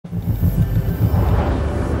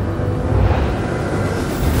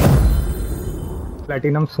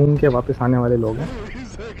Platinum सूंघ के वापस आने वाले लोग हैं।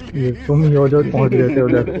 एग्जैक्टली ये तुम ही हो जो पहुंच गए थे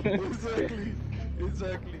उधर। एग्जैक्टली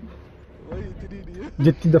एग्जैक्टली वही इतनी नहीं है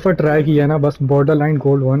जितनी दफ़ा ट्राई किया है ना, बस बॉर्डर लाइन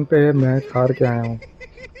गोल्ड 1 पे मैच हार के आया हूँ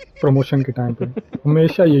प्रमोशन के टाइम पे।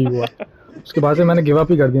 हमेशा यही हुआ। उसके बाद से मैंने गिव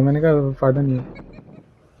अप ही कर दिया। मैंने कहा फ़ायदा नहीं है।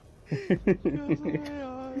 कसम है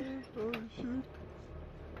यार ओह शिट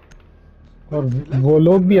और भाई विलन वो कौन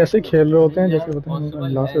लोग बन भी रहा ऐसे है खेल रहे होते हैं यार जैसे पता नहीं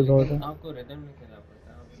पॉसिबल लास्ट है, रिजॉर्ट लेकिन है। आपको रिदम में खेलना पड़ता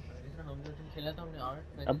है। जिस तरह हम जो दिन खेला था, हमने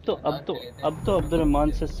 8 अब मैचेस तो अब लगातार तो खेले थे, अब तो दोनों को अब्दुलरहमान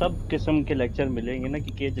से जीते थे। सब किस्म के लेक्चर मिलेंगे ना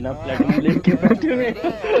कि जनाब हाँ प्लेटिनम लेके वही तो बैठे कह हुए रहा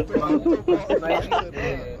अब तो बहुत भाई इजी है ना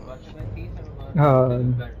बादशाह भाई 30 एमएमआर हाँ,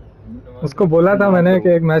 विद प्लैट नवाज उसको भाई बोला था ना मैंने करो कि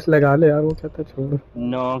एक मैच लगा ले यार। वो कहता छोड़।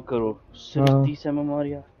 ना करो, सिर्फ हाँ, 30 एमएमआर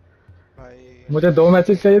यार। भाई मुझे 2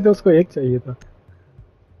 मैचेस चाहिए थे, उसको 1 चाहिए था।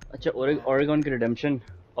 अच्छा, हाँ ओरेगन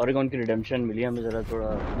की रिडेम्पशन मिली, हमें जरा थोड़ा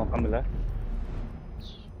मौका मिला।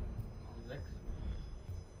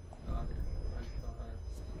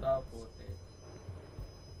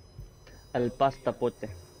 अल्पास तपोते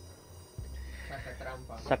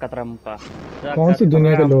Sakatrampa. सकतरम्पा कौन सी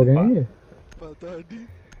दुनिया के लोग हैं सकतरम्पा ये? पता नहीं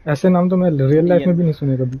ऐसे नाम तो मैं रियल लाइफ में इंडियन भी नहीं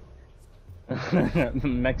सुने कभी।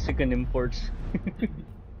 Mexican imports.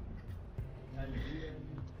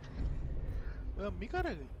 वो अम्मी कहाँ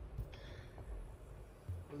रह गई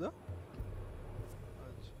उधर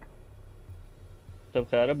अच्छा सब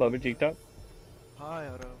खैर है भाभी, ठीक ठाक? हाँ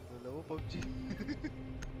यार अल्हम्दुलिल्लाह वो पबजी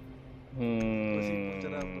वसीम पूछ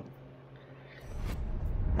रहा है हम्म।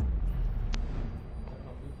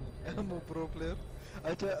 वो प्रो प्लेयर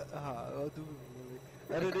अच्छा हाँ वो तू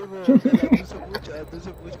अरे नहीं वो कल अब्दू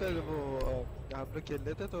से पूछ कर वो हम लोग खेल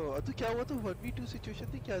रहे थे तो अब्दू क्या हुआ तो 1v2 सिचुएशन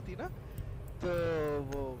थी क्या थी ना तो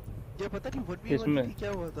वो ये पता नहीं 1v1 किसमें? थी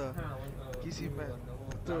क्या हुआ था हाँ, किसी में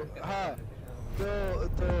तो प्लांट कर हाँ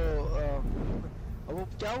तो वो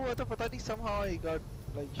क्या हुआ था पता नहीं somehow I got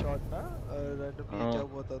like shot ना randomly हाँ। क्या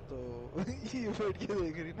हुआ था तो ये बैठ के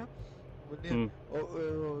देख रही ना बोलने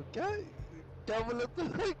क्या क्या बोला था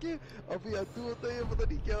कि अभी अद्दू होता है ये पता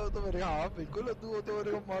नहीं क्या होता मेरे हाँ बिल्कुल अद्दू होता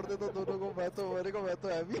मेरे को मार देता दोनों को मैं तो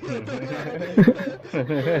हैवी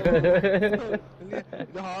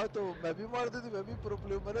हाँ तो मैं भी मार देती मैं भी प्रो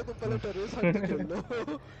प्लेयर मैंने तो पहले टेरेस हंट तो खेल लो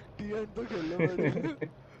टी हंट तो खेल लो मैंने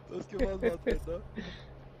उसके बाद बात करना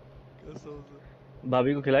कसम से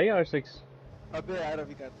भाभी को खिलाई R6? अबे यार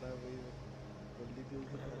अभी करना है वही जल्दी थी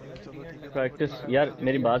उसको चलो ठीक है प्रैक्टिस ठीक है यार, ठीक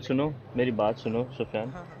मेरी है बात सुनो सुफियान।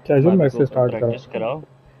 हाँ हाँ कैजुअल भाभी मैच को से स्टार्ट करो। प्रैक्टिस कराओ।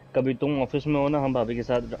 कभी तुम ऑफिस में हो ना, हम भाभी के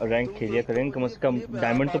साथ रैंक तुम खेलिया लोग तो करेंगे, कम बोलिए से कम बोलिए मैं आप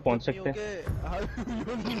डायमंड तो पहुंच आदमी सकते हो हैं।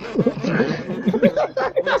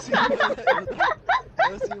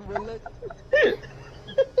 के वसीम बोल रहा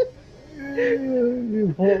ये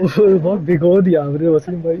बहुत भिगो दिया हमने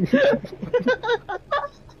वसीम भाई।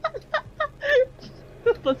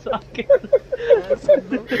 फंसा के यार सुन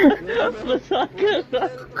लो फंसा वो के तो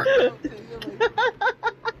यार मतलब सही है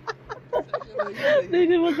भाई सही है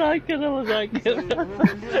नहीं, मजाक कर रहा वो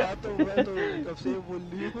बोली हाँ तो मैं तो कब से बोल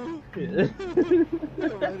रही हूँ मेरे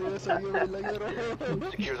सही है लगे रहो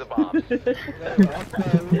Secure the bombs. आपका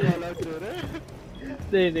वो काला क्यों रे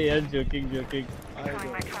नहीं यार, जोकिंग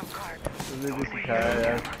तुमने भी सिखाया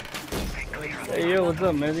यार। ये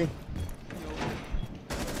मतलब मैं भी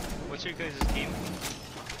What's your guys' team?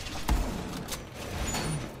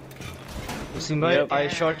 Simba, Yep. I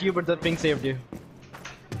shot you, but that ping saved you.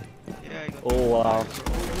 Yeah, I got ओ वाह,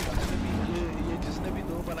 ये जिसने भी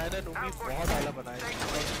दो बनाए ना नूमी बहुत आला बनाए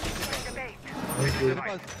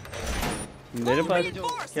मेरे पास जो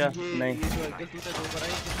क्या ये नहीं, ये जो अंकल तूने दो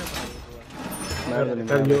बनाए किसने बनाए दो मैं तो नहीं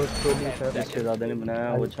सर बनाया, योर स्टोरी सर। इससे ज्यादा नहीं बनाया,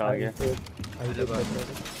 वो छा गया।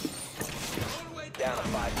 Down to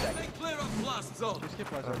 5 seconds. किसके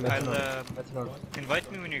पास है I'll That's not. invite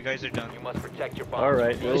me when you guys are done. You must protect your bombs.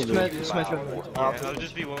 Alright, will This do. match, Yeah, I'll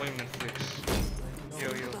just be one minute, please. Yo.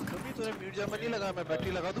 नूमी तूने mute Jama नहीं लगा मैं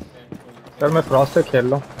battery लगा दूं sir मैं Frost से खेल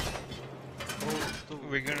रहा हूँ। तो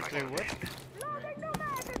We're gonna play what?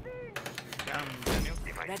 Daniel.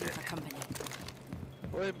 Ready for company.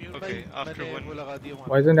 ओए म्यूट Okay, भाई after मैंने one- वो लगा दिया वहाँ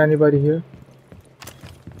Why isn't anybody here?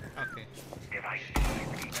 Okay.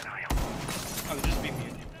 I'll just be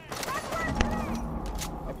mute.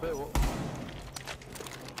 अबे वो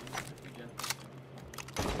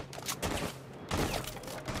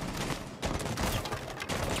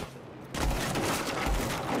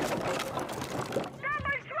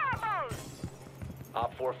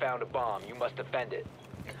Op 4 found a bomb. You must defend it.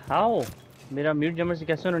 How मेरा म्यूट जमर से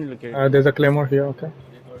कैसे उन्होंने locate? There's a claymore here. Okay.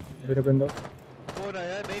 मेरे बंदा। वो रहा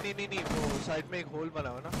नहीं वो साइड में एक होल बना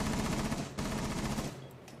हुआ ना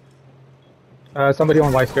Somebody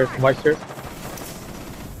on white stairs. White stairs.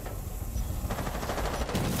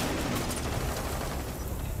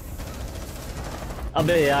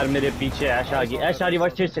 अबे यार मेरे पीछे ऐश आ गई, ऐश आ रही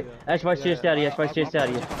वाइट स्टेज से, ऐश वाइट स्टेज से आ रही है, ऐश वाइट स्टेज से आ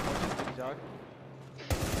रही है।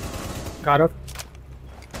 कारक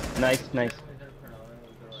नाइस नाइस।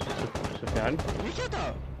 सुफियान ये क्या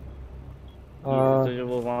था? तो जो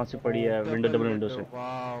वो वहां से पड़ी है विंडो, डबल विंडो से।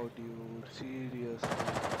 Wow dude serious.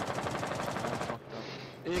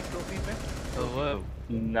 एक ट्रॉफी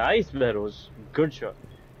में नाइस बहरोज, गुड शॉट।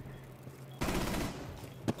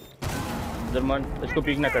 जरमान इसको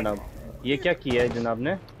पीक ना करना। ये क्या किया है जनाब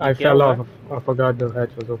ने? I fell off. I forgot the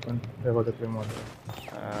hatch was open. There was a few more.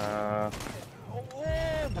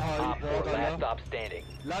 Op 4 last stop standing.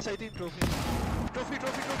 Last I think trophy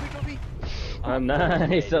trophy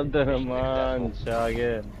nice Abdurrahman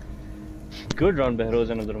Shagir. Good round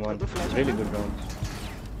Behroz and Abdurrahman, really good round.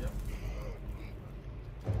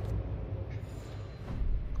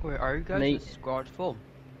 Wait, are you guys Nate. a squad full?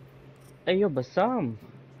 Hey yo Bassam,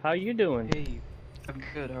 how you doing? Hey, I'm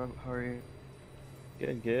good. How are you?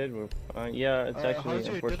 Good, good. We're fine. Yeah, it's how's actually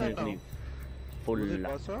your unfortunately full. Was it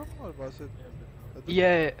awesome or was it?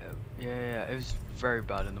 Yeah. It was very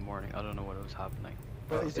bad in the morning. I don't know what was happening.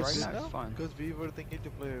 But is it right good now now? it's fine. Because we were thinking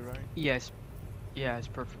to play, right? Yes, yeah,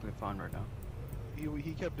 it's perfectly fine right now.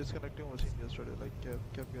 He kept disconnecting was yesterday, like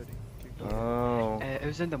kept getting kicked out. Oh. It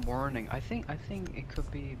was in the morning. I think it could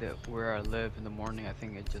be that where I live in the morning. I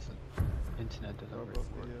think it just internet doesn't really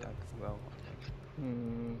Probably, work yeah. that well.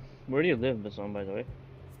 Where do you live, Bassam, by the way?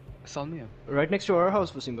 Salmiya. Right next to our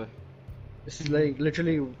house, Wasim bhai. This is like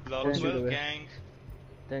literally. Lol, gang.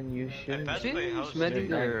 Then you shouldn't passed by your house. Maybe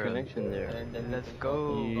get bad there. connection there. Let's go.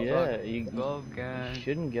 Yeah, Go, you gang.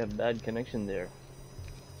 shouldn't get bad connection there.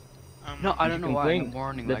 No, I You don't know should why in the complain.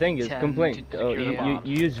 morning. The like thing is, 10 complain. to You 3 o'clock.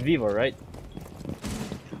 use Vivo, right?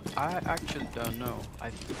 I actually don't know. I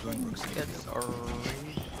think it's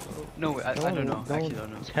already. No, I don't know. I actually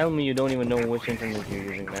don't know. Tell me you don't even know which internet you're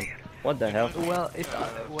using, man. What the hell? Well,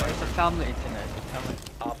 it's a family internet.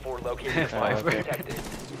 Op 4 located the Fiber. bomb protected.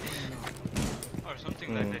 Or something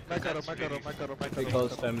like that. मैं That's करो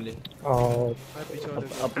Because family. Oh, मैं पीछे वाले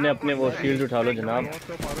को- अपने अपने वो shield उठा लो जनाब। मौत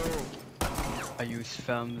को मारो। I use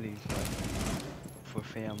family for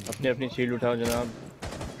family. अपने अपनी शील्ड उठाओ जनाब।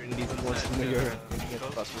 Indeed, what's familiar.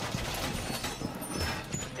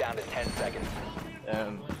 Down to 10 seconds.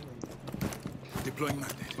 Deploying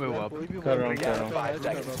magnet. Wait, what? कोई भी कर रहा हूँ, बोल कर रहा रहा है, हूँ। तो है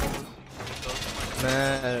जगह बाबा।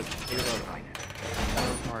 Man,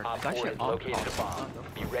 Hard. Op It's 4 actually has on located a bomb.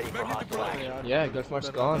 Be ready for hostile action. yeah,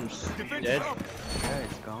 Gulfmart's gone. Dead. Yeah,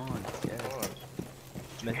 it's gone. It's dead.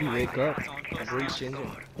 Maybe wake up. The world's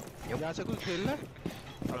changing. यहाँ से कुछ खेलना है?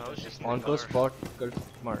 I was just On to spot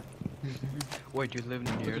Gulfmart. Wait, you live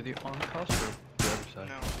near the on-cost or the other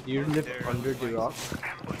side? No. You live They're under the rock.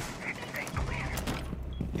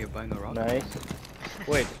 You're buying a rock? Nice.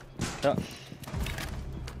 Wait.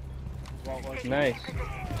 Nice.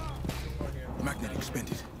 Magnet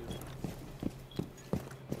expended.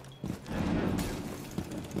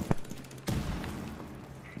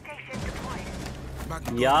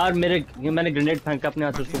 Magnet. यार मैंने grenade फेंका अपने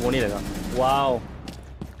हाथ से, उसको वो नहीं लगा। वाओ।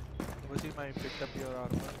 वैसे ही मैं picked up your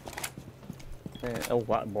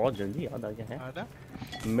armor, बहुत जल्दी याद आ गया है। है ना?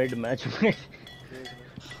 मिड मैच में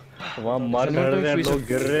वहाँ मार रहे हैं लोग,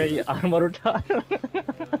 गिर रहे हैं, ये आर्मर उठा।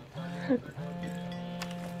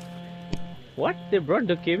 What? They brought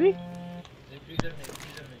the KB?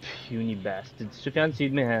 Puny bastards. Sufiyan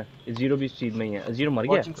सीध में है, जीरो भी सीध में ही है। जीरो मर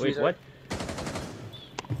गया? Watching Wait, freezer.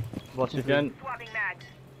 what? Sufiyan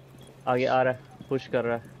आगे आ रहा है, पुश कर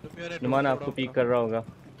रहा है। नुमान आपको पीक कर रहा होगा।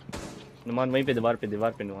 नुमान वहीं पे दीवार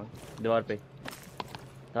पे नुमान, दीवार पे।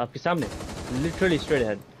 तो आपके सामने, literally straight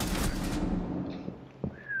ahead.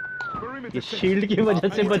 ये शील्ड की वजह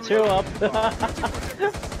से बचे हो आप।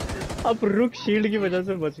 आप रुक शील्ड की वजह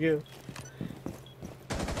से बच गए हो।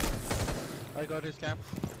 I got his camp.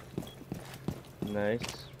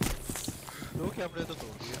 Nice. दो कैमरे तो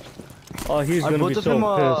तोड़ दिए। Oh, he's Are gonna be both of so them,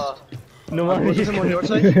 pissed. No, Are both of them on your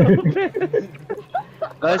side?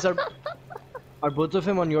 Guys, are both of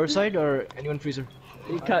them on your side or anyone freezer?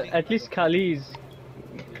 At least Khali's.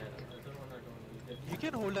 You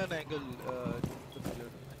can hold an angle.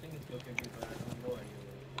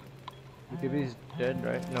 BKB is dead,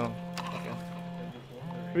 right? No.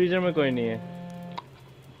 Freezer में कोई नहीं है।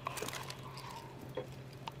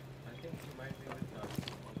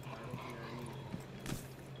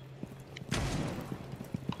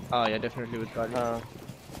 Ah, yeah, definitely with Kali. हाँ।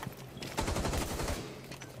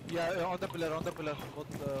 Yeah, on the pillar.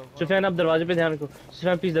 Sufiyan आप दरवाजे पे ध्यान रखो।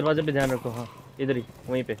 सुफियान प्लीज दरवाजे पे ध्यान रखो। हाँ, इधर ही,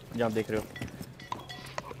 वहीं पे जहाँ आप देख रहे हो।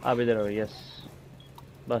 आप इधर आओ, यस।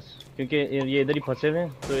 बस, क्योंकि ये इधर ही फंसे हुए हैं,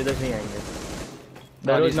 तो इधर से ही आएंगे।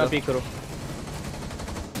 बैरोज ना पीक करो।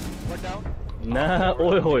 One down. ना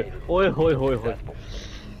ओए होए ओए होए होए होए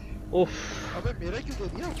उफ अबे मेरा क्यों दे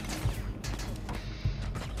दिया?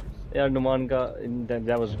 यार नुमान का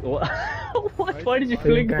that was why did you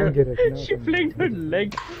fling her? She flinged her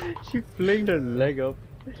leg up.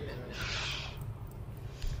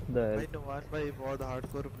 भाई नुमान भाई बहुत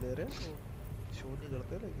हार्डकोर प्लेयर है, वो शो नहीं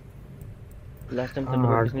करते लेकिन लास्ट टाइम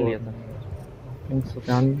तन्नबर्ड किसने लिया था?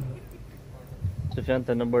 सुफियान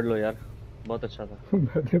तन्नबर्ड लो यार, बहुत अच्छा था।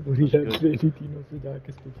 मैंने बुरी लत ले ली तीनों से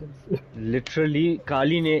जाके स्टेशन से। लिटरली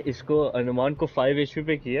काली ने इसको अनुमान को 5 HP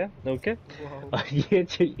पे किया, ओके, और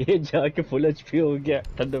ये जाके फुल HP हो गया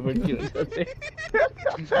थंडरबर्ड की वजह से।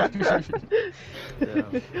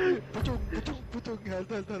 पुचुंग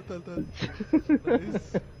हेल्थ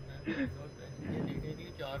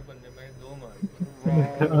चार बंदे में 2 मार।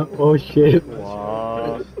 ओह शिट वाह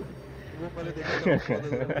वो मैंने देखा था।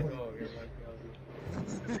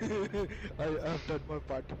 I've done my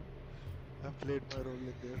part. I've played my role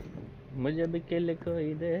in there. मुझे भी किल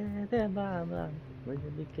कोई दे दे बाबा, मुझे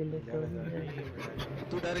भी किल कोई दे।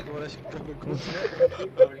 तू डायरेक्ट वॉरश कर लो।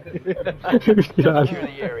 Secure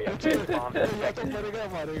the area. Bomb या तो detected. मरेगा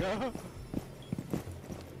मारेगा।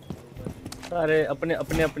 सारे अपने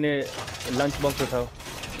अपने अपने लंच बॉक्स उठाओ।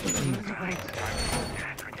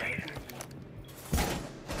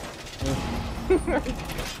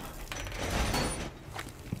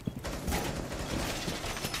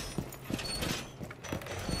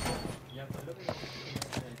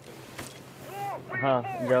 हाँ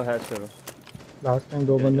जाओ हैक करो। लास्ट टाइम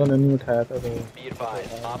 2 बंदों ने नहीं उठाया था तो Be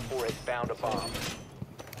advised, Op 4 has found a bomb.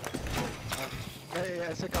 मैं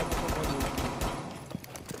ऐसे काम को मत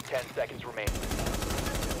 10 seconds remaining.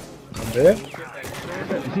 अबे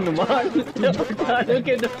नुमान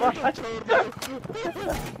के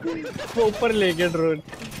वो ऊपर लेके drone.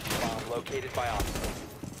 Bomb located by Op 4.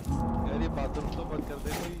 यार ये बाथरूम तो बंद कर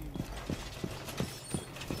दे कोई।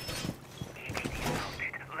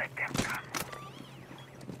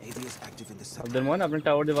 अब्दुलमान आपने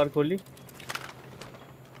टावर दीवार खोली?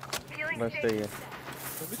 बस सही है।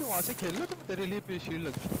 अभी तो वहाँ से खेल लो, तुम तेरे लिए पे शील्ड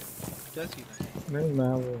लग क्या सीन है? नहीं मैं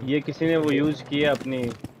वो ये किसी ने वो यूज किया अपनी।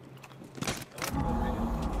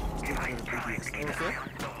 ओके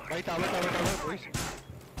भाई टावर बॉयज।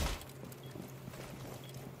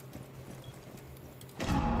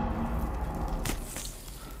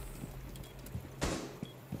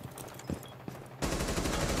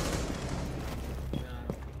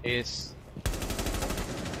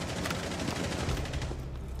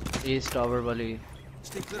 एस टावर वाली।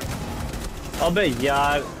 अबे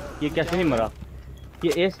यार ये कैसे नहीं मरा?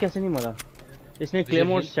 ये एस कैसे नहीं मरा? इसने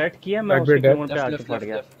क्लेमोर सेट किया, मैं उसके क्लेमोर पे आके फट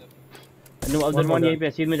गया। अब्दुलमान यहीं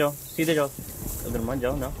पे सीध में जाओ, सीधे जाओ। अब्दुलमान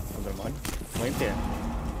जाओ ना, अब्दुलमान वहीं पे है।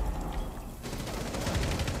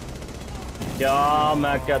 क्या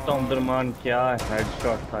मैं कहता हूँ अब्दुलमान, क्या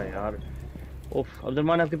हेडशॉट था यार। उफ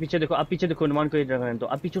अब्दुलमान आपके पीछे देखो, आप पीछे देखो, नुमान को इधर रहने दो।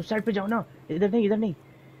 आप पीछे उस साइड पे जाओ ना, इधर नहीं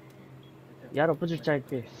यार, अपोजिट साइड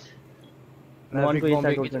पे। नुमान को इस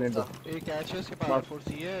साइड को रहने दो। एक कैच है उसके पास, फोर्स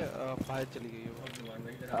है बाहर चली गई वो।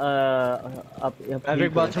 आप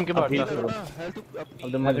मैवरिक बाथरूम के बाहर था। हेल्थ अपनी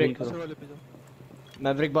अब्दुलमान दूसरे वाले पे जाओ।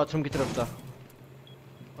 मैवरिक बाथरूम की तरफ था।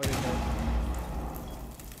 और एक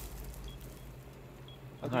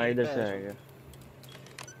हाँ इधर से आएगा,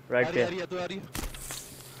 राइट पे, आ रही है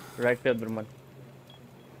राइट पे अब्दुलमान।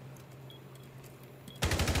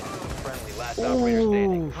 Friendly, last operator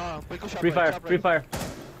standing. हाँ बिल्कुल फ्री फायर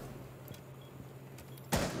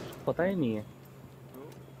पता ही नहीं है।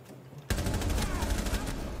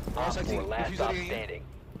 Op 4 last stop standing.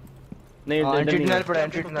 नहीं एंट्री टनल पर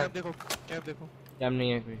एंट्री टनल देखो, कैप देखो। कैम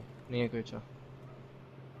नहीं है कोई अच्छा।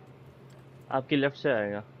 आपकी लेफ्ट से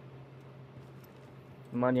आएगा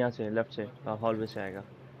मान, यहाँ से लेफ्ट से हॉलवे से आएगा।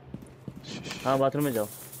 हाँ बाथरूम में जाओ,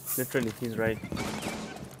 लिटरली ही इज राइट।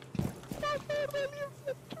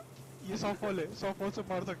 ये सॉफ्ट वॉल है, सॉफ्ट वॉल से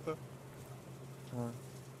मार सकता। हाँ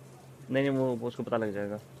नहीं वो उसको पता लग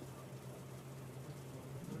जाएगा।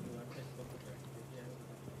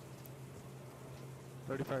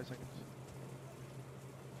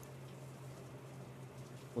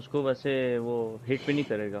 उसको वैसे वो हिट भी नहीं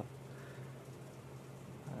करेगा।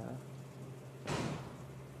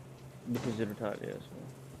 डिफ्यूजर उठा लिया उसने।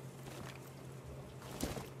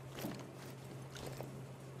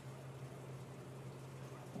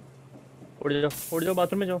 उड़ जाओ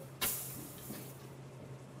बाथरूम में जाओ।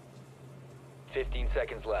 15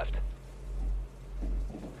 seconds left.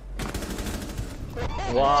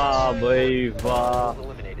 वाह भाई वाह,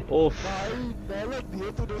 ओफ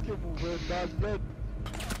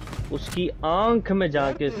उसकी आंख में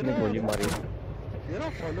जाके इसने गोली मारी। मेरा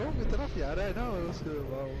फॉलो इतना प्यारा है ना उसके।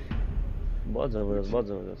 वाओ बहुत जबरदस्त, बहुत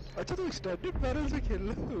जबरदस्त, अच्छा तो स्टैंडर्ड बैरल से खेल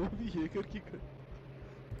रहा है वो भी ये करके कर।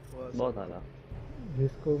 बहुत आला।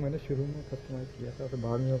 जिसको मैंने शुरू में कस्टमाइज किया था, फिर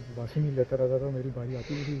बाद में बासी नहीं लेता रहता था, मेरी बारी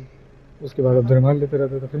आती नहीं थी। उसके बाद अब्दुलरहमान लेते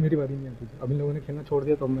रहते थे, फिर मेरी बारी नहीं आती थी। अब इन लोगों ने खेलना छोड़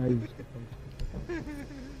दिया तो अब मैं यूज़ करता हूँ।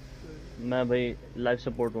 मैं भाई लाइव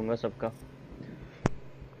सपोर्ट दूंगा सबका।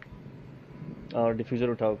 और डिफ्यूजर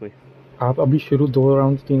उठाओ कोई। आप अभी शुरू 2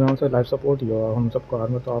 राउंड 3 राउंड से लाइव सपोर्ट ही हो, हम सबको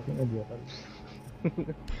आर्मर तो आप ही ने दिया था।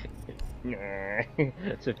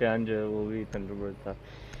 सुफियान जो है वो भी थंडरबर्ड था।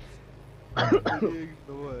 ये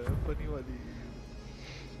नो है फनी वाली।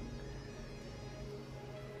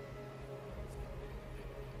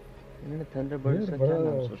 इन्होंने थंडरबर्ड यार का क्या नाम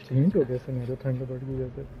बड़ा सोचा? चेंज हो गया सिनेरियो थंडरबर्ड की वजह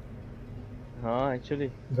से। हाँ एक्चुअली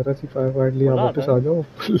जरा सी फायर फाइट लिया, बोला वापस था। आ जाओ,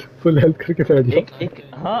 फुल हेल्थ करके बैठ जाओ। एक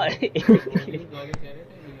हाँ कह रहे थे ये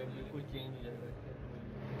बिल्कुल चेंज हो जाएगा।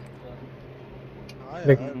 हाँ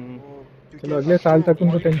लेकिन यार वो चलो अगले साल तक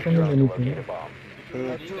उनको टेंशन नहीं लेनी Locate a चाहिए। bomb.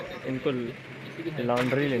 इनको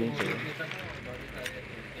लॉन्ड्री लेनी चाहिए।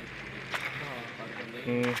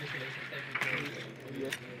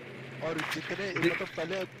 और जितने मतलब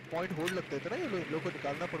पहले पॉइंट होल्ड लगते थे ना ये लोग को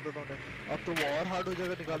निकालना पड़ता था उन्हें, अब तो वो और हार्ड हो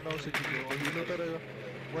जाएगा निकालना उसे, क्योंकि वो हील होता रहेगा।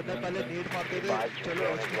 वरना पहले नीड मारते थे, चलो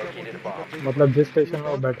अच्छी क्या बोलते थे बंदे को। मतलब जिस स्टेशन में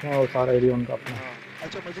वो बैठे हैं वो सारा एरिया उनका अपना है। हाँ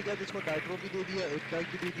अच्छा मजे क्या इसको नाइट्रो भी दे दिया, एक पैक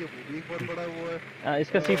भी दे दिया, वो भी एक बहुत बड़ा वो है।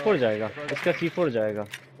 इसका C4 जाएगा, इसका C4 जाएगा।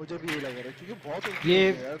 मुझे भी यही लग रहा है क्योंकि बहुत ये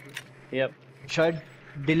यार। यप शायद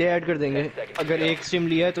डिले ऐड कर देंगे। अगर एक स्ट्रीम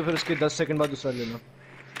लिया है तो फिर उसके 10 सेकंड बाद दूसरा लेना।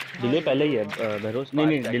 डिले पहले ही है बहरोज।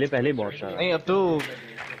 नहीं डिले पहले ही बहुत सारा। नहीं अब तो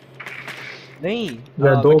नहीं या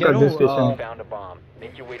मैं 2 कह का रहा जिस हूँ स्टेशन है। Found a bomb.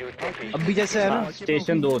 Make your way to its location. अभी जैसे है ना,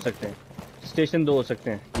 स्टेशन 2 हो सकते हैं, स्टेशन 2 हो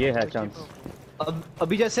सकते हैं, ये है चांस। अब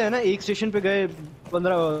अभी जैसे है ना, एक स्टेशन पे गए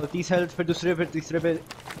 15-30 हेल्थ, फिर दूसरे पे तीसरे पे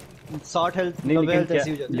 60 हेल्थ, नहीं 90 लेकिन हेल्थ क्या ऐसी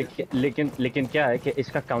हो जाती है। लेकिन क्या है कि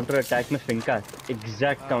इसका काउंटर अटैक में फिंका है,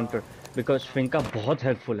 एग्जैक्ट काउंटर, बिकॉज फिंका बहुत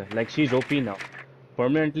हेल्पफुल है, like she is OP now,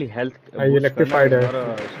 permanently health ये इलेक्ट्रिफाइड है,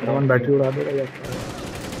 कौन बैटरी उड़ा देगा या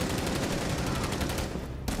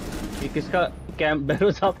ये किसका कैंप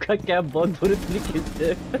बहरोज आपका कैंप बहुत बुरी तरीके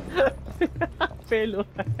से फेल हो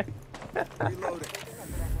रहा है।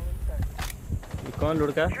 ये कौन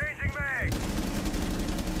लुढ़का?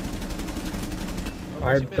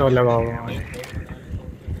 फाइट तो लगा हुआ है।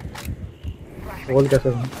 बोल कैसे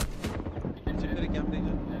हूँ? मेरे कैंप नहीं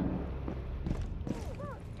जाते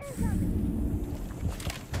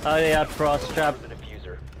अरे यार Frost trap, The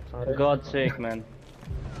diffuser. God sake man.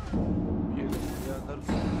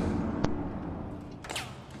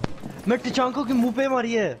 मैं टिचांको के मुंह पे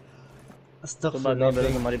मारी है। तो बात नहीं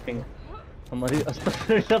बहरोज, हमारी पिंग हमारी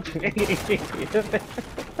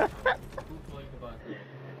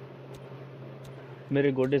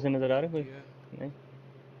मेरे गोडे से नजर आ रहा है कोई? नहीं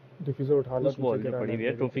डिफ्यूजर उठा लो, उस वॉल पे पड़ी हुई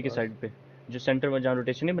है ट्रॉफी के साइड पे, जो सेंटर में जहाँ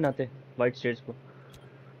रोटेशन नहीं बनाते वाइट स्टेट्स को।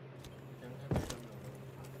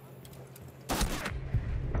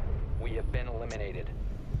 We have been eliminated.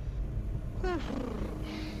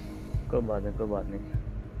 कोई बात नहीं।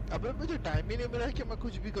 अबे मुझे टाइम ही नहीं मिला कि मैं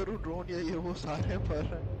कुछ भी करूं, ड्रोन या ये वो सारे पर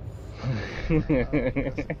है।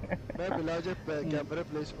 मैं बिलाज कैमरे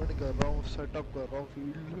प्लेसमेंट कर रहा हूं, सेटअप कर रहा हूं,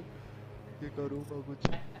 फील्ड ये करूंगा कुछ।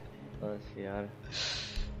 बस यार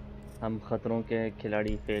हम खतरों के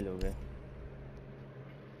खिलाड़ी फेल हो गए।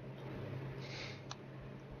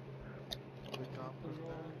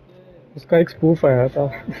 उसका एक स्पूफ आया था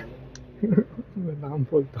मैं नाम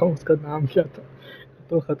बोलता हूँ, उसका नाम क्या था,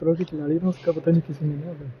 तो खतरों के खिलाड़ी ना, उसका पता नहीं किसी ने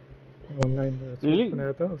ना ऑनलाइन Really?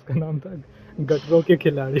 बनाया था, उसका नाम था गटरों के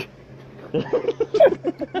खिलाड़ी।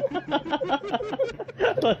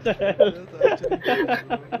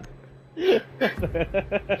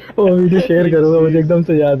 वो वीडियो शेयर करूँगा, मुझे एकदम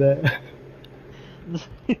से याद है।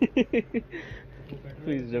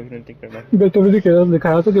 प्लीज डेफिनेटली करना। गटरों के खिलाड़ी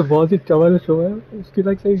दिखाया था कि बहुत ही चवल शो है उसकी,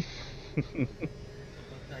 लाइक सही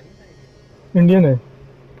इंडियन है,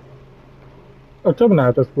 अच्छा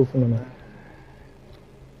बनाया था स्पूफ उन्होंने।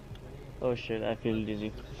 ओह शिट आई फील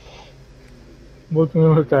डिजी। वो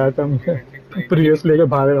तुम्हें बताया था, मुझे प्रियस लेके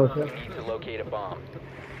भाग रहा था। Need to locate a bomb.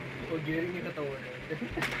 वो गियर ही नहीं खत्म हो रहा है।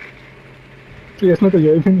 प्रियस में तो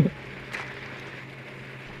यही भी नहीं।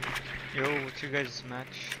 Yo, what's your guys'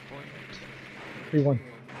 match point? 3-1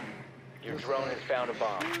 Your drone has found a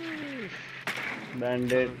bomb.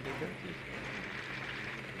 बैंडेड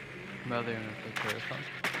Well, they're gonna play Terraform.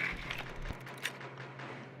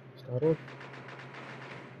 स्टारो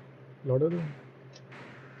Lord of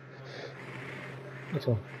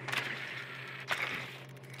अच्छा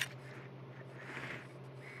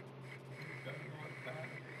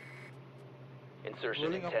Insertion in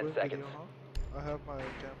Rolling up 10 with seconds. video, huh? I have my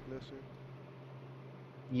camp placed.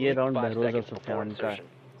 ये round 5 Behroz और seconds before Sufiyan का है। insertion.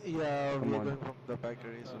 Yeah, Come we're on. going from the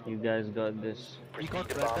factory. So. You guys got this. Proceed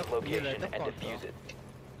to bomb's location and defuse it.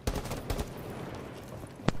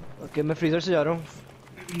 Okay मैं freezer से जा रहा हूँ.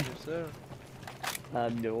 Yes, sir.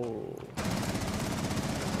 No.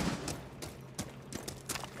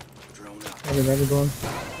 अरे मैं भी gone.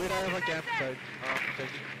 Wait, I have a campsite.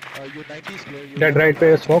 Checking. Your 90s clear. Dead right पे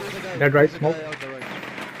smoke. Dead right smoke. There's a guy on the right.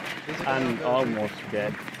 There's a guy I'm on the right. almost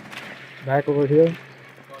dead. Back over here.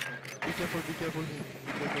 Be careful, be careful.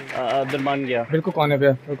 Be careful. Abdurman गया. बिल्कुल कोने पे.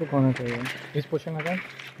 बिल्कुल कोने पे. He's pushing again.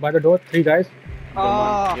 By the door. 3 guys.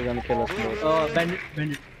 You're gonna kill us both. Bandit.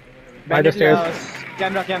 By the stairs.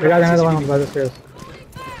 Camera. Beta जाने दो वहाँ by the stairs.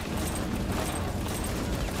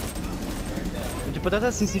 मुझे पता था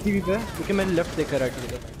सीसीटीवी पे क्योंकि मैंने लेफ्ट देखा राइट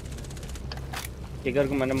देखा. टिगर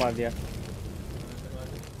को मैंने मार दिया.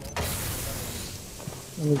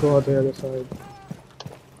 Let me go out the other side.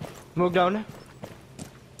 Smoke down है.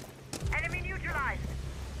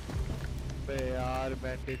 बे यार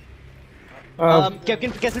bandit.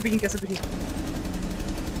 Captain castle picking.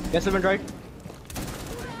 Castle went right.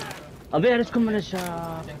 अबे यार इसको मैंने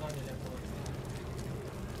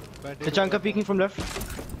Bandit. Tachanka peeking from left.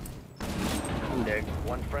 I'm dead.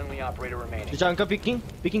 One friendly operator remaining. Tachanka peeking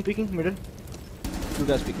middle. 2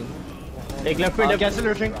 guys peeking. एक left पे Castle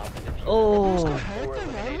rushing. Oh. Four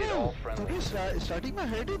eliminated all friendly. Starting में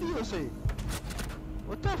head ही दी उसे.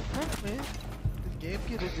 What the fuck man? This game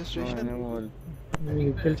की registration.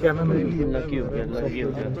 किल किया मैं मेरी. Lucky हो गया.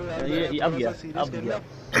 ये अब गया.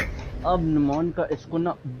 अब नुमान का इसको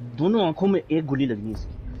ना दोनों आंखों में एक गोली लगनी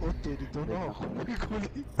इसकी. ओ तेरी दोनों आंखों में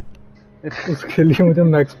गोली. उसके लिए मुझे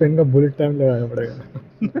मैक्स पेन का बुलेट टाइम लगाना पड़ेगा.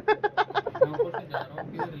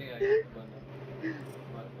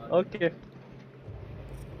 ओके.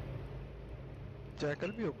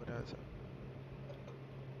 जैकल भी ऊपर है ऐसा.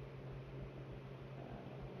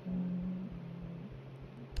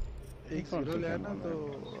 एक 0 ले आना तो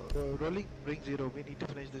rolling bring 0. We need to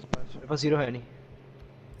finish this match. मेरे पास 0 है नहीं.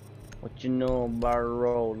 What you know about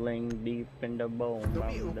rolling deep in the bone? तुम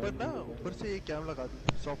ऊपर ना ऊपर से ये कैम लगा दी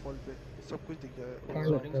सॉफ्ट वॉल पे सब कुछ दिख जाएगा.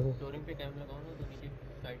 स्टोरिंग पे कैम लगाओ ना तो नीचे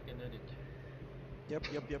साइड के अंदर दिखता है. यप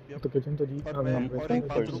तो किचन तो जीत और मैं और एक ऊपर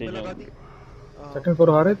बाथरूम से में लगा जाएंगे. दी. सेकंड फ्लोर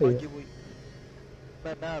आ रहे थे ये. बाकी वही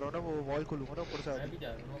मैं आ रहा हूँ ना वो वॉल खोलूंगा ना ऊपर से. मैं भी जा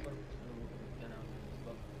रहा हूँ पर क्या नाम है.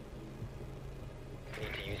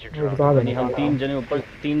 Need to use your वो drone. बता नहीं देना. हम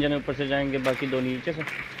तीन जने ऊपर से जाएंगे बाकी दो नीचे से.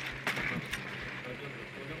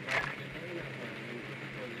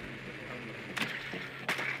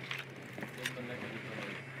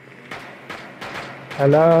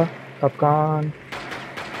 हेलो कप्तान.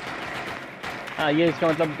 हाँ ये इसका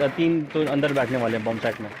मतलब तीन तो अंदर बैठने वाले हैं बॉम्ब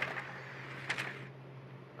साइट में.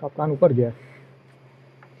 कप्तान ऊपर गया.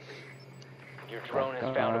 Your drone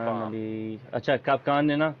has found a bomb. अच्छा कापकान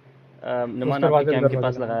ने ना नुमान आपके कैंप के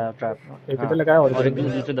पास लगाया ट्रैप. एक इधर लगाया और एक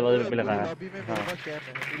दूसरे दरवाजे पे लगाया. लॉबी में मेरे पास कैम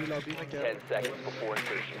है. पूरी लॉबी में cam 10 seconds before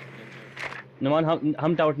insertion. Numan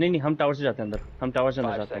हम टावर नहीं हम टावर से जाते हैं अंदर. हम टावर से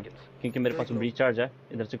अंदर 5 जाते हैं seconds. क्योंकि मेरे पास ब्रीच चार्ज है.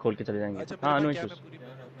 इधर से खोल के चले जाएंगे. अच्छा हाँ नो मेरे पास इश्यूज. कैम है पूरी.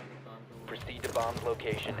 Proceed to bomb's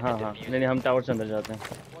location हाँ and हाँ defuse नहीं it. हम टावर से अंदर जाते हैं.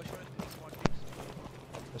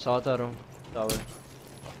 साथ आ रहा हूँ टावर.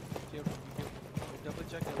 डबल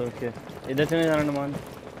चेक तो ओके इधर से नहीं जाना नुमान.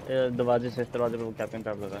 दरवाजे पे वो कैप्टन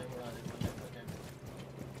ट्रैप लगा है.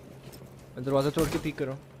 मैं दरवाजा तोड़ के पीक कर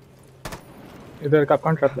रहा हूँ. इधर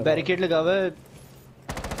कप्तान ट्रैप लगा. बैरिकेड लगा हुआ है.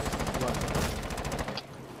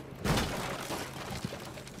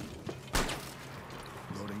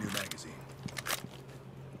 Loading new magazine.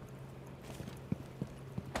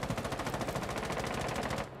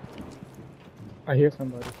 I hear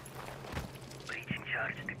somebody.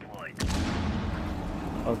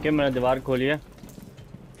 Okay मैंने दीवार खोली है.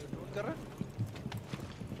 ड्रोन कर रहा है.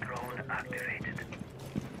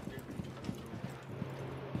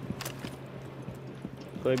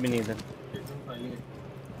 कोई भी नहीं इधर.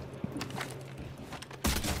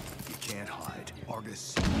 You can't hide. Argus.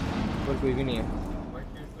 ऊपर कोई भी नहीं है.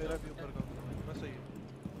 मेरा भी ऊपर का बस सही है.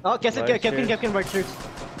 हाँ कैसे Right captain shades. White streets.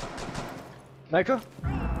 Nitro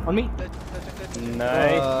on me.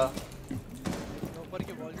 Nice. ऊपर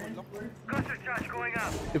के वॉल खोल लो.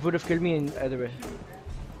 It would have killed me in either way.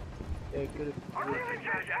 Yeah, good.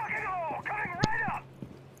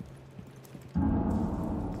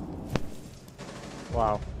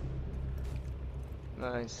 Wow.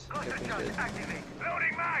 Nice. Captain dead.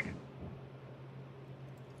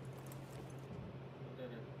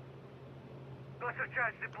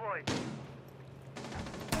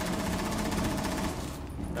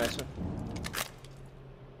 Nice one.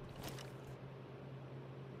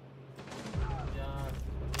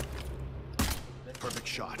 Perfect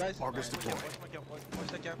shot. Guys, Argus deployed.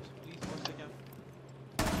 watch the camps, please watch the camp.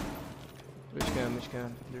 Which cam? Which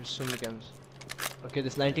cam? There's so many cams. Okay,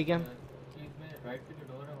 this 90 cam. चीज में right पे जो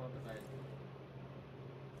door है वहाँ पे guys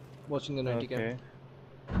Watching the 90 Okay. cam.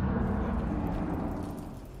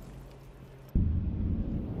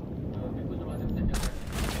 बिल्कुल दरवाजे पे चेक कर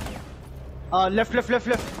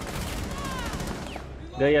Left.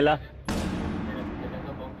 गई अल्लाह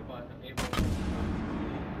का बॉम्ब के पास है ए bomb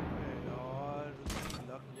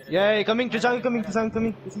Yeah, coming. Tisang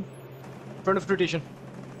coming. Front of rotation.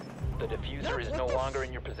 The diffuser is no longer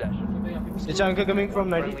in your possession. Tisang coming from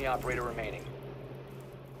 90. Friendly operator remaining.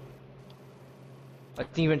 I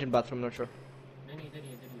think he went in bathroom. Not sure. नहीं इधर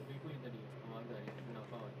ही बिल्कुल इधर ही हमारे घर है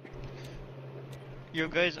नाफा वाला Yo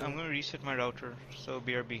guys, I'm gonna reset my router, so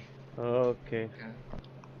BRB. Okay.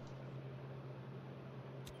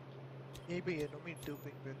 यहीं पे है नो मीन 2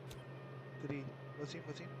 पिंग पे 3 वसीम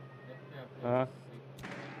हाँ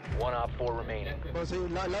 1 op 4 remaining. बस ये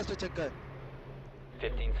लास्ट चेक कर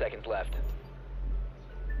 15 seconds left.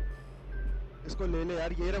 इसको ले ले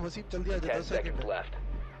यार ये रहा वसीम जल्दी आ जा 10 10 सेकंड seconds left.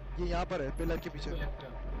 ये यहाँ पर है पिलर के पीछे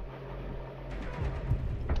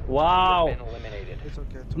wow Been eliminated. It's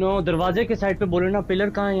okay no दरवाजे के साइड पे बोले ना पिलर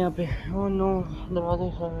कहाँ है यहाँ पे ओह नो दरवाजे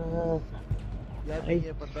यार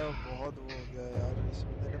ये बंदा बहुत वो हो गया यार इस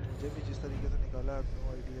बंदे ने मुझे भी जिस तरीके से निकाला है नो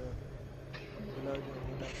आईडिया पिलर जो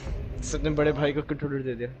नहीं सबने बड़े भाई को कंट्रोलर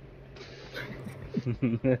दे दिया.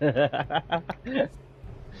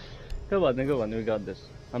 कोई बात नहीं वी गॉट दिस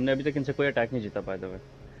हमने अभी तक इनसे कोई अटैक नहीं जीता पाया था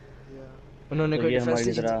उन्होंने तो कोई ये डिफेंस हमारी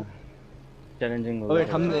नहीं तरह जीती. चैलेंजिंग Oh, wait,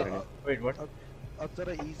 हमने wait what? अब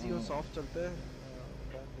जरा इजी और सॉफ्ट चलते हैं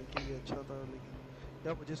लेकिन ये अच्छा था लेकिन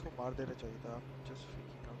यार मुझे इसको मार देना चाहिए था just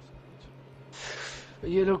freaking out so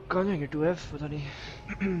much ये लोग कहाँ जाएंगे 2F पता नहीं.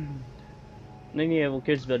 नहीं वो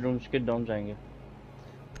किड्स बेडरूम्स किड डॉर्म जाएंगे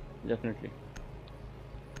डेफिनेटली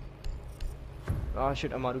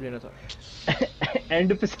शिट अमारू लेना था.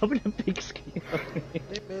 एंड पे सबने पिक्स किए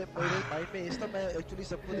नहीं मेरे माइंड में इस मैं एक्चुअली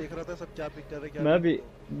सबको देख रहा था सब क्या पिक कर रहे क्या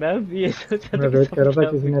मैं भी ये सोच रहा मैं वेट कर रहा था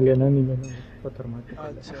किसी ने लेना नहीं मैंने पत्थर मार के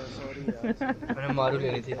अच्छा सॉरी यार मैंने मारू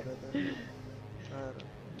लेनी थी.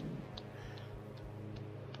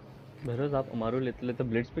 बहरोज आप अमारू लेते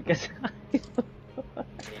ब्लिट्स पे कैसे Need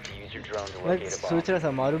to use your drone to मैं locate a bomb. सोच रहा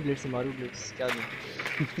था मारू ब्लिट्स क्या दूं.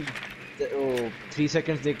 ओ 3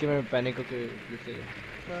 सेकंड्स देख के मैं पैनिक होके ब्लिट्स ले लिया.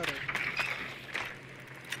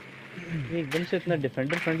 ये एकदम से इतना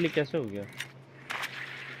डिफेंडर फ्रेंडली कैसे हो गया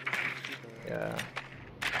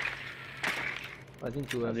आई थिंक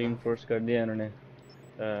 2F रीइंफोर्स कर दिया इन्होंने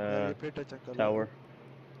टावर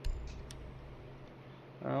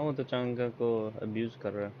हाँ वो तो चांगा को अब्यूज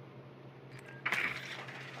कर रहा है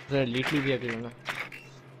जरा लीटली भी करूंगा.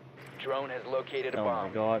 Drone has located a Oh my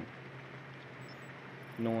bomb. god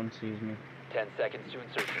no one sees me 10 seconds to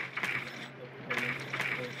insertion.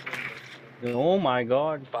 oh my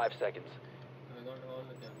god 5 seconds.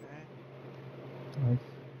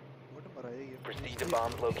 What मरा ये Proceed to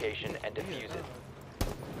bomb's location and defuse it.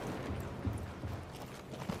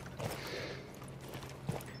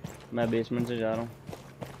 मैं बेसमेंट से जा रहा हूँ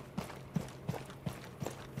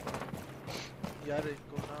यार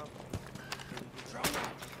इनको ना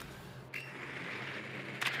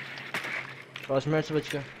क्रॉस मैच से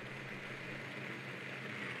बच गया.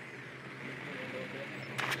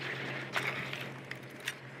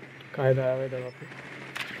 कायदा आया दवा पे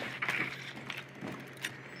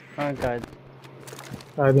हाँ कायद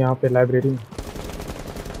शायद यहाँ पे लाइब्रेरी में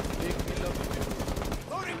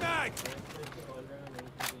Loading mag.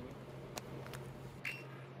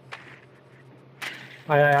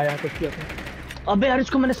 आया कुछ किया था. अबे यार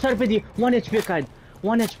इसको मैंने सर पे दिए 1 HP है कायद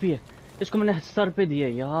 1 HP है इसको मैंने सर पे दिए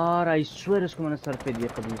यार आई स्वेयर इसको मैंने सर पे दिए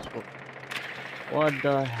कभी इसको व्हाट द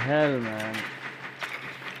हेल मैन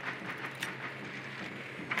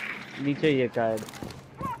नीचे ये कायद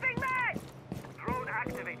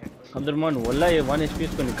अब्दुलरहमान वल्ला ये 1 HP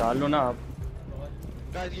इसको निकाल लो ना आप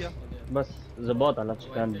क्या दिया बस बहुत आला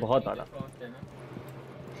चिकन बहुत आला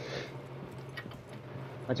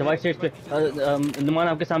अच्छा वाइट स्टेज पे नुमान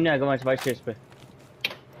आपके सामने आएगा वाइट स्टेज पे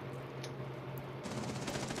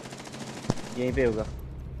यहीं पे होगा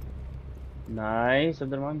नाइस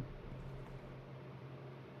अब्दुलरहमान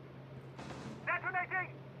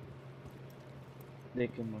देख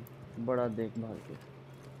के मन बड़ा देखभाल के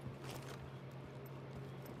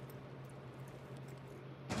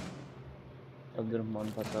अब्दुलरहमान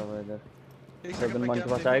फंसा हुआ है इधर अब्दुलरहमान के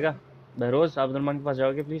पास आएगा बहरोज अब्दुलरहमान के पास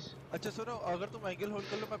जाओगे प्लीज अच्छा सुनो अगर तुम एंगल होल्ड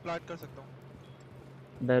कर लो मैं प्लांट कर सकता हूँ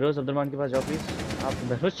बहरोज अब्दुलरहमान के पास जाओ प्लीज आप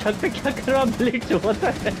बहरोज छत पे क्या कर रहे हो ब्लिट्स होता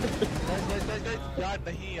है यार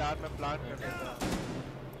नहीं यार मैं प्लांट कर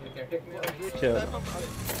देता Sure.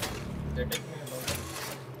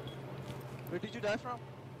 Where did you die from?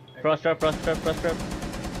 Frost trap.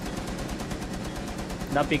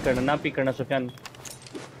 ना पीक करना सुफियान।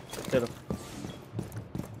 चलो।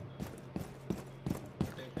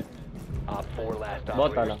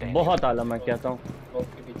 बहुत आला मैं कहता हूँ।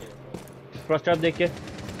 Frost trap देख के।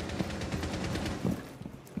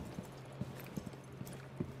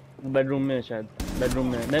 बेडरूम में शायद, बेडरूम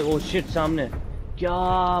में नहीं, ओ शिट सामने। क्या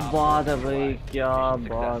बात है भाई, क्या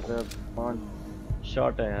बात है।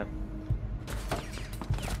 शॉट है यार।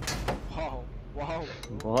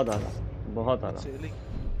 बहुत आला।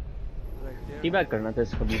 टीबैग करना था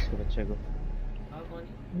इसको, 20 के बच्चे को।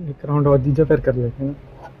 एक राउंड और दीजिए फिर कर लेते हैं।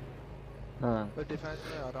 हाँ। पर डिफेंस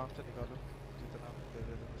में आराम से निकालो जितना दे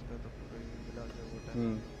रहे थे उसका, तो कोई मिला जाए वो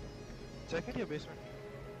टाइम। सेकंड या बेसमेंट?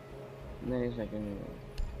 नहीं सेकंड नहीं,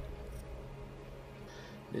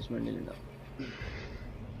 बेसमेंट नहीं लेना।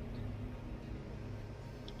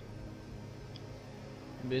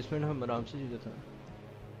 बेसमेंट हम आराम से जीते थे।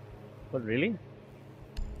 But really?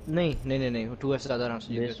 नहीं 2s ज्यादा आराम से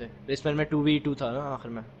जीते थे। बेसमेंट में 2v2 था ना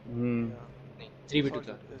आखिर में। नहीं 3v2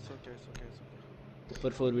 था।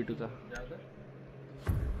 ऊपर 4v2 था।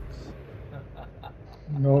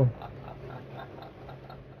 नो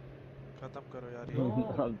खत्म करो यार ये।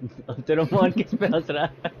 अब तेरा मान किस पे हंस रहा है?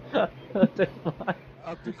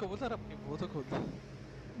 अब दिल को बोलता अपनी वो तो खोल।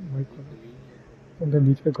 उनके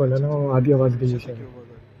बीच पे कॉल है ना, वो आधी आवाज गई है शायद।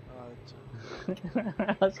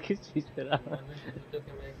 आज किस चीज पे रहा?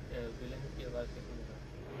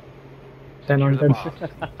 10 on 10।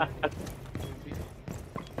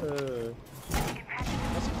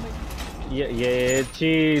 ये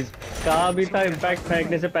चीज का भी था, इम्पैक्ट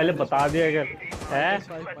फेंकने से पहले बता दिया अगर है।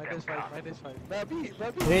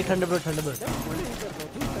 नहीं Thunderbird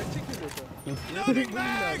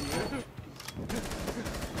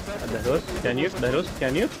Behrouz,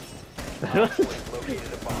 can you?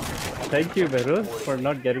 Thank you, Behrouz, for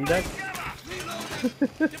not getting that.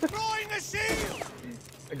 Deploying a shield.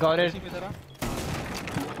 Got it.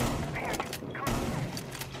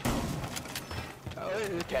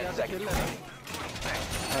 10 seconds.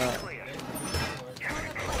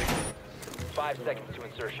 5 seconds to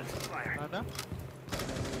insertion.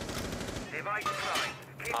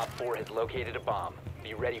 Op 4 has located a bomb.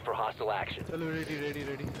 Be ready for hostile action. चलो ready.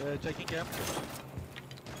 Checking camp.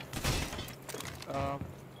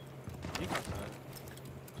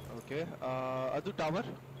 Okay. Adu tower.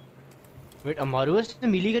 Wait, Amaruas ने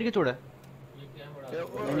मिली करके तोड़ा।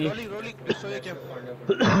 Rolling. Destroy camp.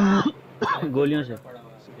 गोलियों से।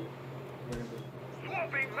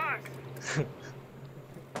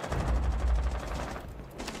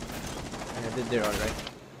 They're all right.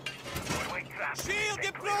 Shield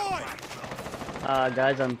deployed.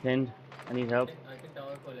 Guys, I'm pinned. I need help.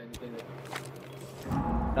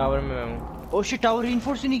 Tower में मैं हूँ। Oh shit, tower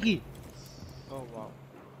reinforce ही नहीं की। Oh wow.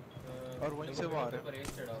 और वहीं से वो आ रहे हैं।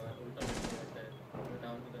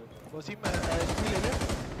 वसीम एचपी ले ले।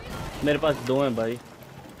 मेरे पास 2 हैं भाई,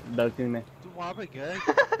 बालकनी में। तू वहाँ पे गया है?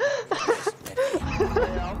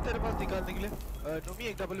 आओ तेरे पास निकालने के लिए। नोमी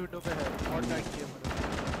एक डबल विंडो पे है। और टैग किया मैंने।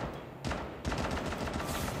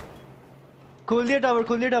 खोल दिया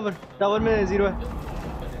टावर। टावर में 0 है।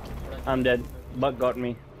 I'm dead. Bug got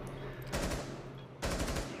me.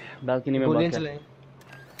 Balcony में बग है। नोमी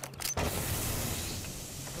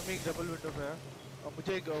एक डबल विंडो पे है। और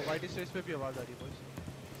मुझे एक वाइट स्टेज पे भी आवाज आ रही है बॉयज।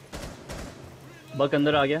 बग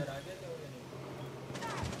अंदर आ गया।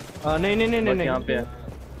 नहीं यहाँ पे है।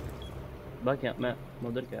 बग यहाँ, मैं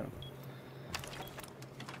उधर कह रहा हूँ।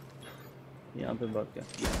 यहाँ पे बग क्या?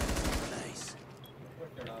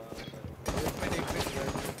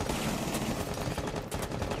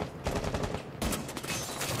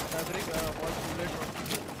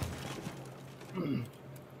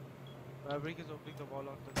 Maverick is opening the wall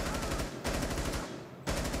on the.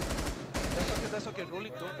 That's okay.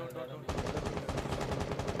 Rolling. Don't.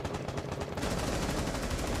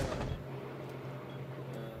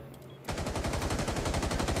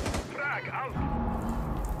 Frag out.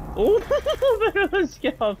 ओह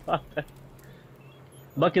क्या बात है।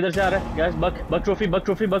 बग किधर से आ रहा है? Gas bug trophy.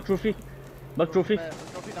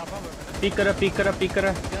 पीक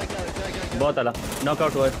करा। बहुत आला।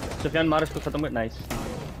 नॉकआउट हुआ है। सुफियान मार इसको खत्म कर। Nice.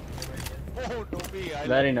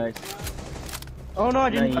 Very nice. Oh no, I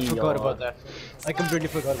forgot about that. I completely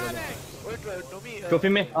forgot about that. Wait, Nomi. Trophy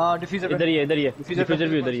में डिफ्यूजर इधर ही है। डिफ्यूजर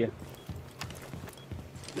भी उधर ही है।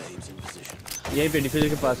 यहीं पे डिफ्यूजर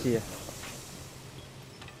के पास ही है।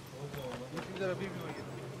 डिफ्यूजर अभी भी वहीं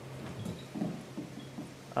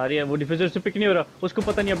आ रही है वो। डिफ्यूजर से पिक नहीं हो रहा, उसको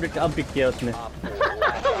पता नहीं अपडेट अब पिक किया उसने।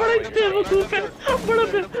 बेवकूफ है बड़ा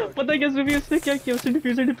पता है क्या सुबह उसने क्या किया उसने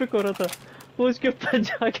डिफ्यूजर पिक हो रहा था वो उसके ऊपर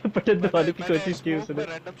जाके बटन दबाने की कोशिश की उसने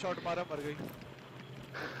रैंडम शॉट मारा मर गई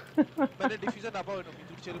मैंने डिफ्यूजर ना पाओ तू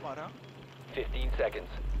चिल मारा 15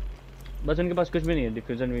 seconds. बस उनके पास कुछ भी नहीं है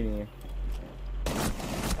डिफ्यूजर भी नहीं है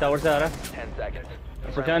टावर से आ रहा 10 seconds.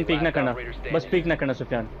 सुफियान पीक ना करना बस पीक ना करना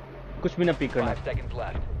सुफियान कुछ भी ना पीक करना 5 seconds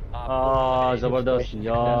left. जबरदस्त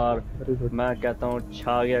यार मैं कहता हूँ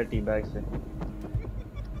छा गया टी बैग से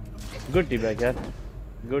गुड टी बैग यार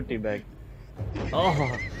गुड टी बैग ओह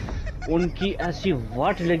उनकी ऐसी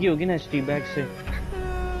वाट लगी होगी ना इस टी बैग से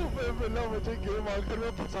मुझे गेम आकर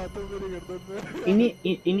में फंसाते हो मेरे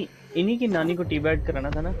गर्दन में इन्हीं की नानी को टी बैग कराना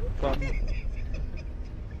था ना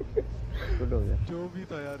गुड हो गया जो भी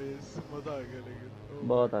था यार इस मजा आ गया लेकिन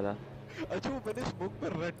बहुत आला अच्छा वो मैंने स्मोक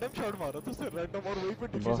पर रैंडम शॉट मारा तो उससे रैंडम और वहीं पे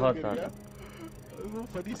डिफ्यूजर बहुत गिर गया वो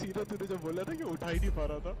फनी सीन है तूने जब बोला था कि उठा ही नहीं पा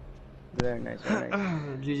रहा था वेरी नाइस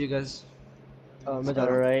जी गाइस मैं जा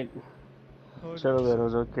ऑलराइट रहा हूं चलो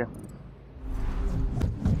वेरोज ओके